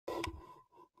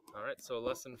All right, so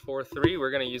lesson 4.3,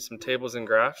 we're going to use some tables and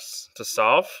graphs to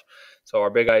solve. So our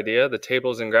big idea, the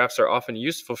tables and graphs are often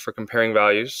useful for comparing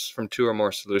values from two or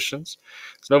more solutions.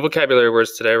 So no vocabulary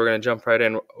words today, we're going to jump right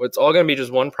in. It's all going to be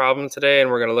just one problem today,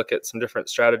 and we're going to look at some different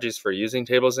strategies for using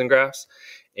tables and graphs.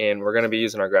 And we're going to be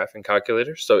using our graphing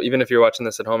calculator. So even if you're watching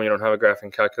this at home and you don't have a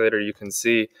graphing calculator, you can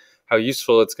see how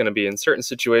useful it's going to be in certain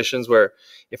situations where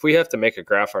if we have to make a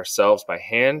graph ourselves by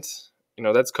hand,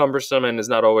 that's cumbersome and is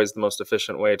not always the most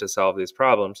efficient way to solve these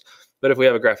problems. But if we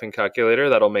have a graphing calculator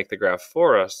that'll make the graph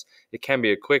for us, it can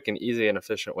be a quick and easy and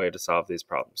efficient way to solve these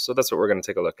problems. So that's what we're going to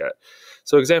take a look at.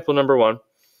 So example number 1,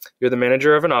 you're the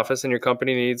manager of an office and your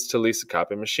company needs to lease a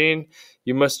copy machine.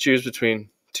 You must choose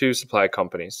between two supply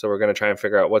companies. So we're going to try and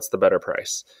figure out what's the better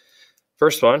price.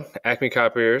 First one, Acme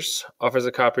Copiers offers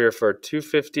a copier for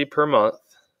 $2.50 per month.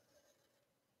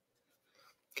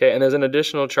 Okay, and there's an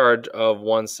additional charge of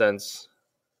 1 cent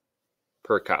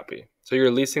per copy. So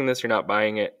you're leasing this, you're not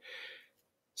buying it.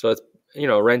 So it's,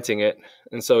 renting it.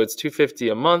 And so it's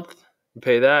 $2.50 a month, you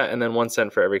pay that, and then 1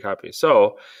 cent for every copy.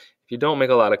 So if you don't make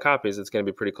a lot of copies, it's going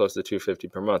to be pretty close to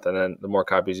 $2.50 per month. And then the more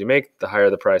copies you make, the higher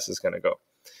the price is going to go.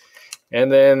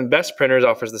 And then Best Printers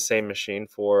offers the same machine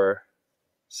for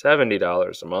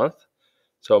 $70 a month.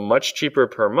 So much cheaper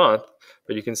per month,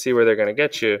 but you can see where they're going to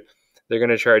get you. They're going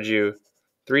to charge you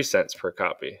 3 cents per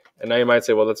copy. And now you might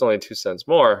say, well, that's only 2 cents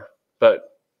more. But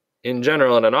in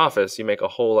general, in an office, you make a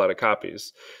whole lot of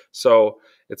copies. So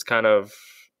it's kind of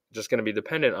just going to be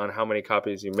dependent on how many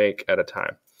copies you make at a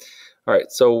time. All right,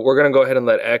 so we're going to go ahead and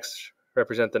let X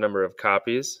represent the number of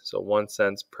copies. So 1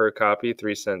 cent per copy,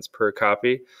 3 cents per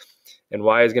copy. And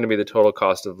Y is going to be the total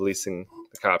cost of leasing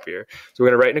the copier. So we're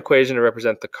going to write an equation to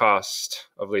represent the cost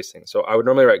of leasing. So I would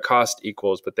normally write cost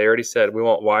equals, but they already said we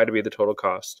want Y to be the total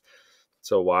cost.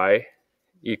 So Y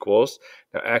equals,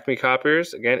 now Acme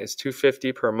Copiers, again, is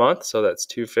 $2.50 per month, so that's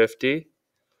 $2.50.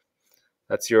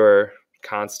 That's your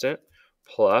constant,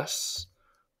 plus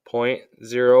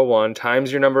 0.01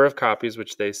 times your number of copies,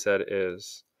 which they said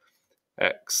is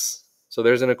X. So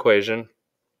there's an equation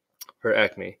for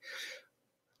Acme.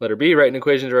 Letter B, write an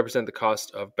equation to represent the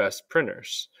cost of Best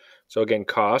Printers. So again,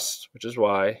 cost, which is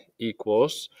Y,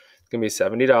 equals, it's going to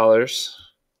be $70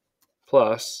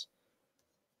 plus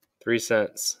 3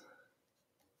 cents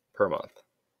per month.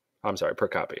 Per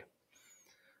copy.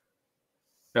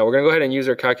 Now we're going to go ahead and use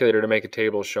our calculator to make a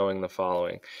table showing the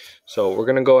following. So we're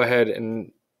going to go ahead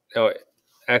and,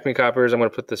 Acme Copiers, I'm going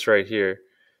to put this right here.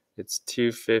 It's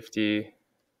 $2.50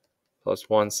 plus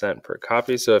 1 cent per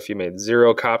copy. So if you made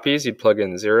 0 copies, you'd plug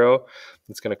in 0.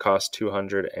 It's going to cost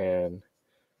 $250.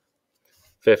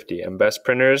 And Best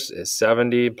Printers is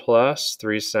 70 plus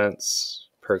 3 cents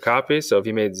per copy. So if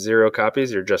you made 0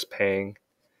 copies, you're just paying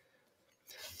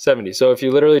 70. So if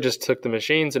you literally just took the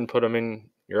machines and put them in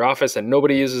your office and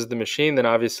nobody uses the machine, then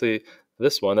obviously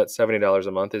this one that's $70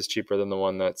 a month is cheaper than the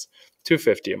one that's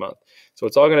 $2.50 a month. So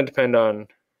it's all going to depend on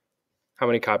how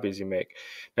many copies you make.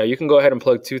 Now you can go ahead and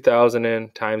plug 2,000 in,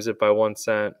 times it by 1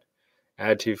 cent,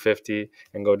 add 250,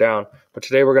 and go down. But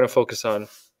today we're going to focus on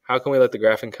how can we let the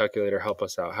graphing calculator help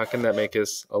us out? How can that make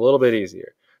us a little bit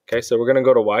easier? Okay, so we're going to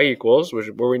go to Y equals, which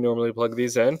is where we normally plug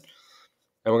these in.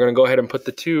 And we're going to go ahead and put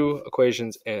the two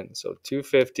equations in. So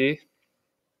 250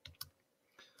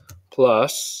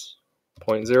 plus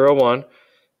 0.01.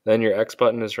 Then your X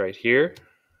button is right here.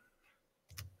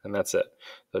 And that's it.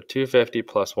 So 250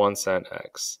 plus 1 cent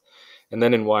X. And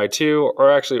then in Y2,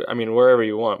 or actually, wherever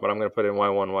you want, but I'm going to put in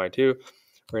Y1, Y2.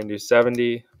 We're going to do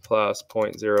 70 plus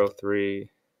 0.03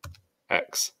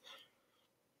 X.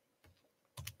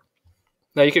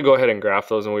 Now you could go ahead and graph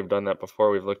those, and we've done that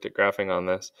before. We've looked at graphing on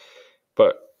this.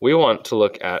 But we want to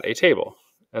look at a table.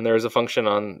 And there is a function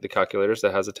on the calculators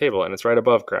that has a table, and it's right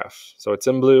above graph. So it's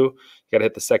in blue. You got to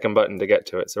hit the second button to get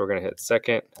to it. So we're going to hit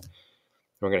second.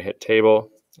 We're going to hit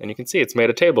table. And you can see it's made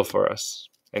a table for us.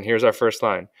 And here's our first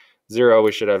line. 0,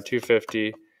 we should have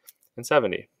 250 and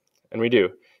 70. And we do.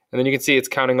 And then you can see it's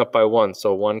counting up by 1.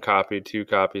 So 1 copy, 2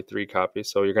 copy, 3 copies.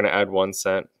 So you're going to add 1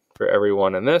 cent for every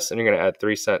one in this, and you're going to add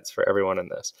 3 cents for every one in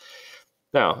this.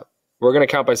 Now, we're going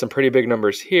to count by some pretty big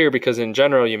numbers here because in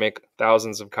general, you make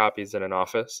thousands of copies in an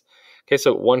office. Okay,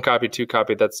 so 1 copy, 2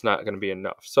 copy, that's not going to be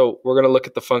enough. So we're going to look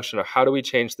at the function of how do we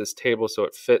change this table so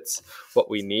it fits what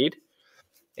we need.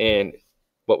 And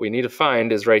what we need to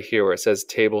find is right here where it says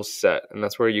table set. And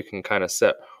that's where you can kind of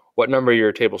set what number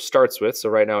your table starts with. So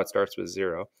right now it starts with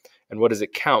 0. And what does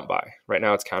it count by? Right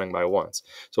now it's counting by ones.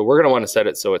 So we're going to want to set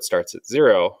it so it starts at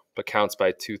 0, but counts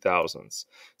by 2,000s.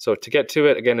 So to get to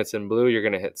it, again, it's in blue. You're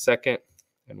going to hit second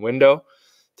and window.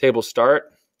 Table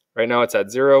start. Right now it's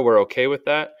at 0. We're okay with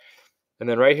that. And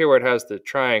then right here where it has the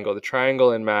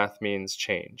triangle in math means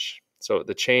change. So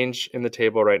the change in the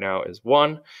table right now is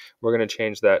 1. We're going to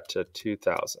change that to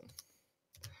 2,000.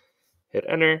 Hit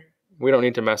enter. We don't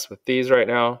need to mess with these right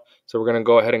now. So we're going to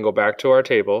go ahead and go back to our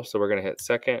table. So we're going to hit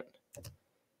second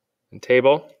and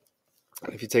table.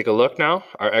 If you take a look now,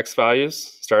 our x values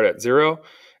start at 0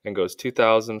 and goes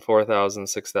 2,000, 4,000,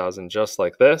 6,000, just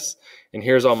like this. And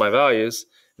here's all my values.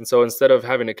 And so instead of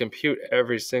having to compute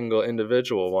every single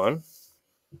individual one,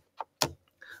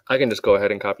 I can just go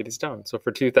ahead and copy these down. So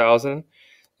for 2,000,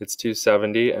 it's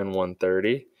 270 and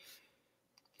 130.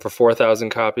 For 4,000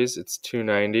 copies, it's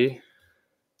 290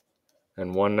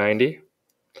 and 190.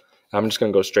 I'm just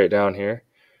going to go straight down here.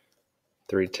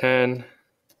 310,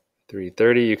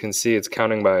 330. You can see it's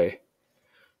counting by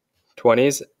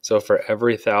 20s. So for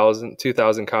every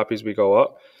 2,000 copies we go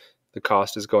up, the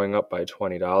cost is going up by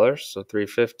 $20. So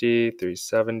 350,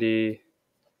 370.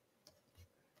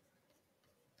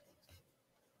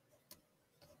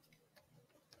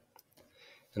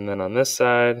 And then on this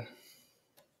side, you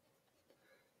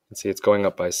can see it's going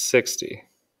up by 60.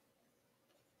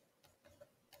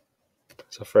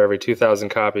 So for every 2,000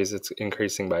 copies, it's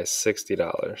increasing by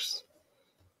 $60.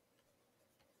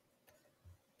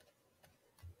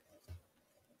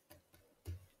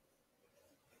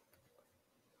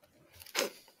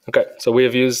 Okay, so we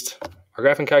have used our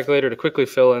graphing calculator to quickly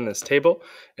fill in this table,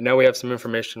 and now we have some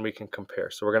information we can compare.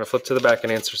 So we're going to flip to the back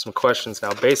and answer some questions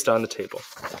now based on the table.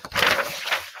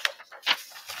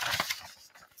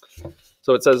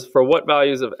 So it says, for what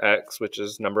values of x, which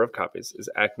is number of copies, is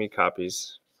Acme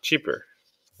copies cheaper?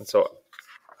 And so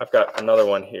I've got another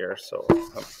one here, so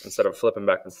instead of flipping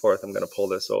back and forth, I'm going to pull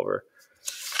this over.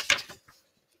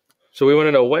 So we want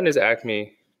to know, when is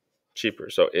Acme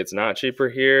cheaper? So it's not cheaper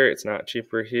here, it's not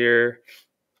cheaper here.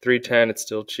 310, it's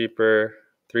still cheaper.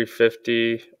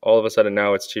 350, all of a sudden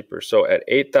now it's cheaper. So at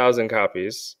 8,000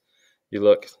 copies, you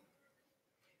look,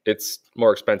 it's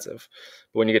more expensive.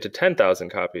 But when you get to 10,000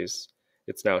 copies,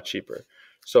 it's now cheaper.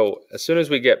 So as soon as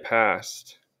we get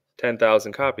past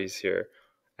 10,000 copies here,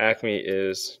 Acme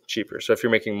is cheaper. So if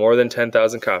you're making more than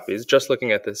 10,000 copies, just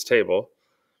looking at this table,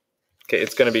 okay,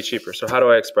 it's going to be cheaper. So how do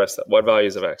I express that? What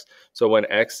values of x? So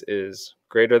when x is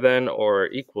greater than or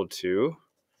equal to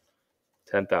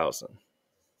 10,000.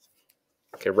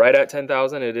 Okay, right at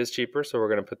 10,000, it is cheaper, so we're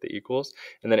going to put the equals,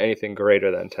 and then anything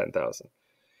greater than 10,000.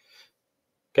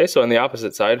 Okay, so on the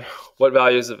opposite side, what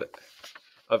values of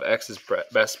x is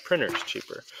best printers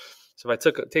cheaper? So if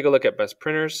I take a look at best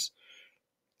printers,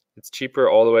 it's cheaper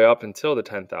all the way up until the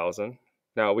 10,000.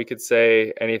 Now, we could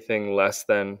say anything less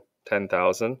than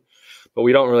 10,000, but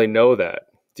we don't really know that.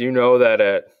 Do you know that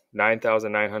at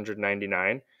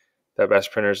 9,999, that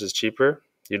best printers is cheaper?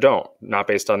 You don't. Not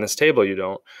based on this table, you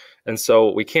don't. And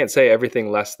so we can't say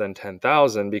everything less than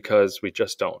 10,000 because we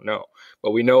just don't know.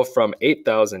 But we know from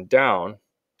 8,000 down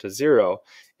to 0,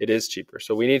 it is cheaper.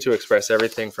 So we need to express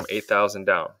everything from 8,000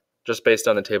 down, just based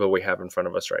on the table we have in front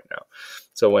of us right now.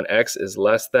 So when x is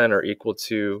less than or equal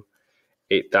to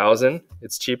 8,000,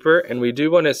 it's cheaper. And we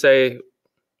do want to say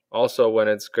also when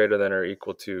it's greater than or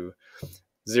equal to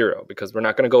 0, because we're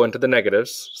not going to go into the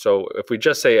negatives. So if we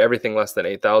just say everything less than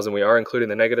 8,000, we are including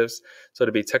the negatives. So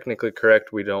to be technically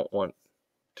correct, we don't want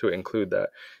to include that.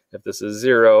 If this is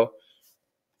 0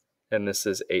 and this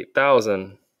is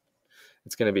 8,000,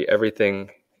 it's going to be everything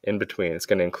in between. It's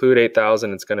going to include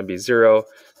 8,000. It's going to be 0.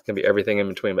 It's going to be everything in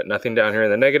between, but nothing down here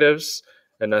in the negatives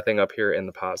and nothing up here in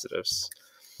the positives.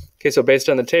 Okay, so based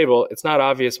on the table, it's not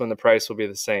obvious when the price will be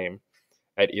the same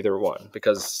at either one,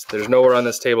 because there's nowhere on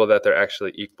this table that they're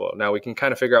actually equal. Now we can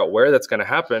kind of figure out where that's going to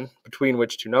happen between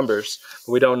which two numbers,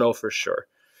 but we don't know for sure.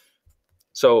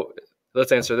 So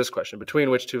let's answer this question. Between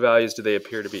which two values do they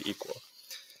appear to be equal?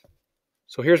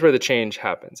 So here's where the change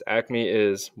happens. Acme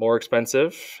is more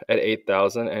expensive at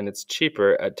 8,000 and it's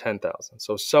cheaper at 10,000.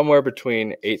 So somewhere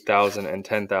between 8,000 and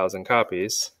 10,000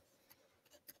 copies,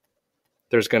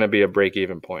 there's going to be a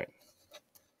break-even point.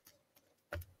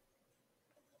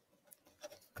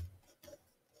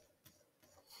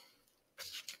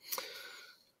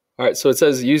 All right, so it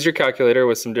says use your calculator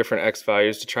with some different x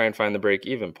values to try and find the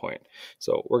break-even point.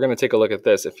 So we're going to take a look at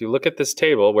this. If you look at this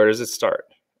table, where does it start?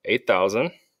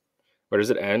 8,000. Where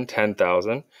does it end?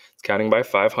 10,000. It's counting by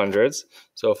 500s.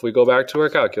 So if we go back to our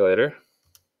calculator,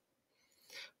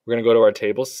 we're going to go to our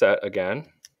table set again.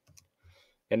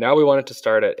 And now we want it to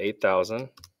start at 8,000. And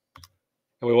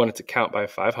we want it to count by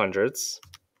 500s.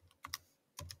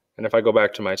 And if I go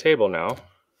back to my table now,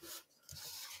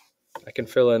 I can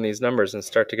fill in these numbers and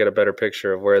start to get a better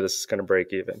picture of where this is going to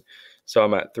break even. So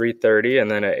I'm at 330, and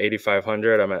then at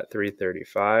 8,500, I'm at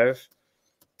 335,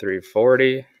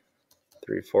 340,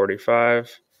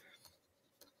 345,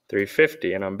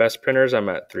 350. And on best printers, I'm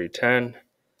at 310,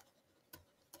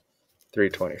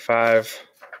 325,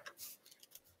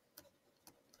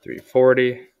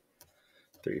 340,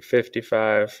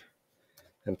 355,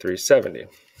 and 370.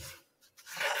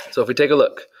 So if we take a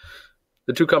look,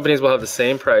 the two companies will have the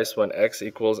same price when X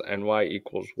equals and Y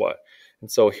equals what?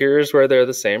 And so here's where they're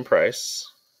the same price.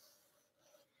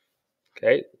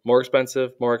 Okay, more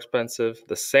expensive,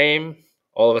 the same,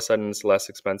 all of a sudden it's less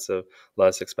expensive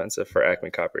for Acme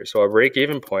copiers. So our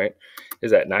break-even point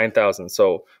is at 9,000.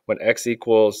 So when X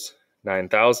equals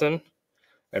 9,000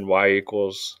 and Y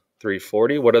equals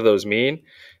 340, what do those mean?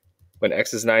 When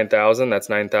X is 9,000, that's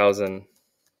 9,000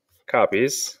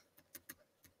 copies.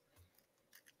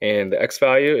 And the X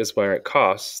value is where it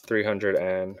costs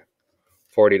 $340.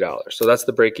 So that's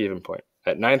the break-even point.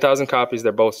 At 9,000 copies,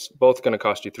 they're both going to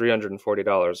cost you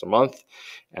 $340 a month.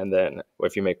 And then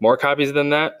if you make more copies than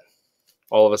that,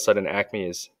 all of a sudden Acme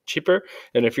is cheaper.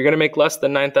 And if you're going to make less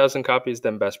than 9,000 copies,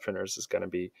 then Best Printers is going to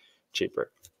be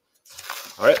cheaper.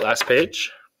 All right, last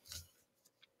page.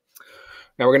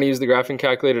 Now we're going to use the graphing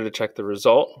calculator to check the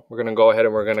result. We're going to go ahead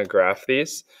and we're going to graph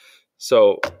these.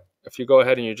 So if you go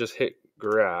ahead and you just hit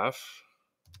graph,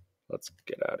 let's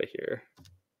get out of here.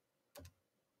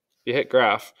 If you hit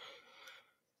graph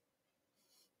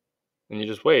and you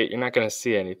just wait, you're not going to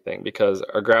see anything because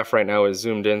our graph right now is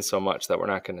zoomed in so much that we're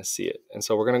not going to see it. And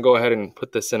so we're going to go ahead and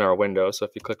put this in our window. So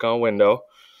if you click on window,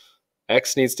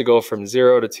 X needs to go from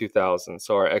 0 to 2,000.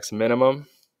 So our X minimum,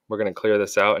 we're going to clear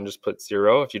this out and just put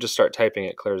 0. If you just start typing,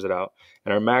 it clears it out.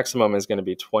 And our maximum is going to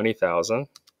be 20,000.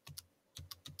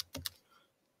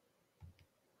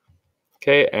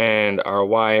 Okay, and our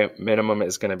Y minimum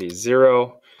is going to be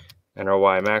 0, and our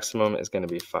Y maximum is going to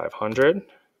be 500.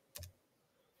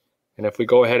 And if we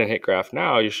go ahead and hit graph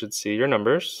now, you should see your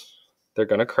numbers. They're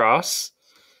going to cross.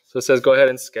 So it says go ahead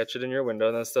and sketch it in your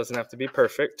window. This doesn't have to be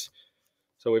perfect.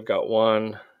 So we've got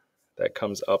one that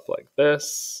comes up like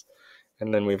this,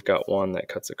 and then we've got one that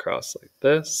cuts across like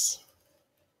this.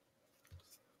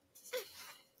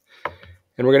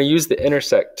 And we're going to use the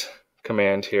intersect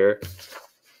command here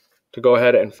to go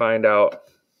ahead and find out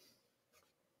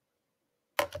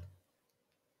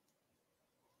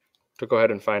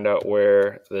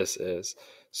where this is.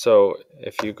 So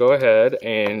if you go ahead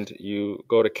and you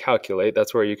go to calculate,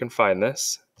 that's where you can find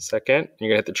this. Second, you're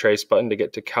gonna hit the trace button to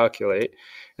get to calculate.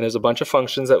 And there's a bunch of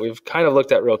functions that we've kind of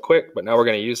looked at real quick, but now we're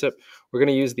gonna use it. We're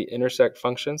gonna use the intersect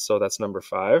function, so that's number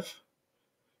 5.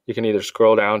 You can either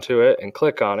scroll down to it and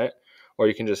click on it, or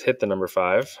you can just hit the number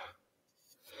 5.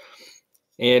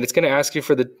 And it's going to ask you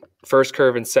for the first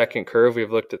curve and second curve. We've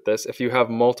looked at this. If you have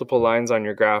multiple lines on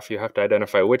your graph, you have to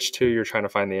identify which two you're trying to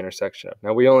find the intersection of.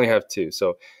 Now, we only have 2.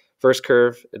 So first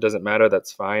curve, it doesn't matter.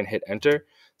 That's fine. Hit enter.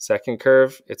 Second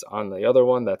curve, it's on the other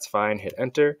one. That's fine. Hit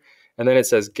enter. And then it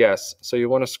says guess. So you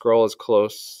want to scroll as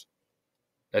close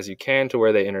as you can to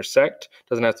where they intersect.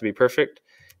 Doesn't have to be perfect.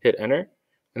 Hit enter.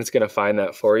 And it's going to find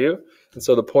that for you. And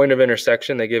so the point of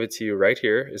intersection, they give it to you right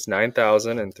here, is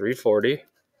 9,000 and 340.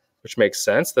 Which makes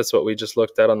sense. That's what we just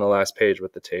looked at on the last page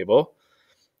with the table.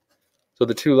 So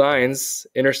the two lines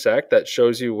intersect. That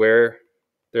shows you where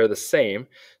they're the same.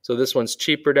 So this one's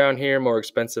cheaper down here, more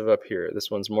expensive up here.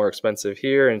 This one's more expensive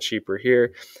here and cheaper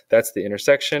here. That's the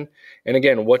intersection. And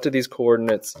again, what do these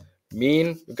coordinates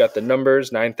mean? We've got the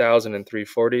numbers, 9,000 and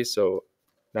 340. So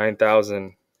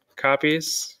 9,000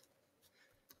 copies,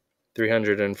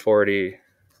 $340.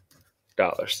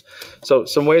 So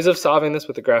some ways of solving this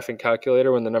with the graphing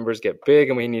calculator when the numbers get big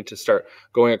and we need to start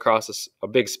going across a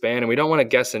big span, and we don't want to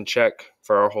guess and check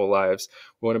for our whole lives.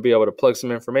 We want to be able to plug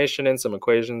some information in, some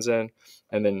equations in,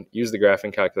 and then use the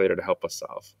graphing calculator to help us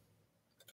solve.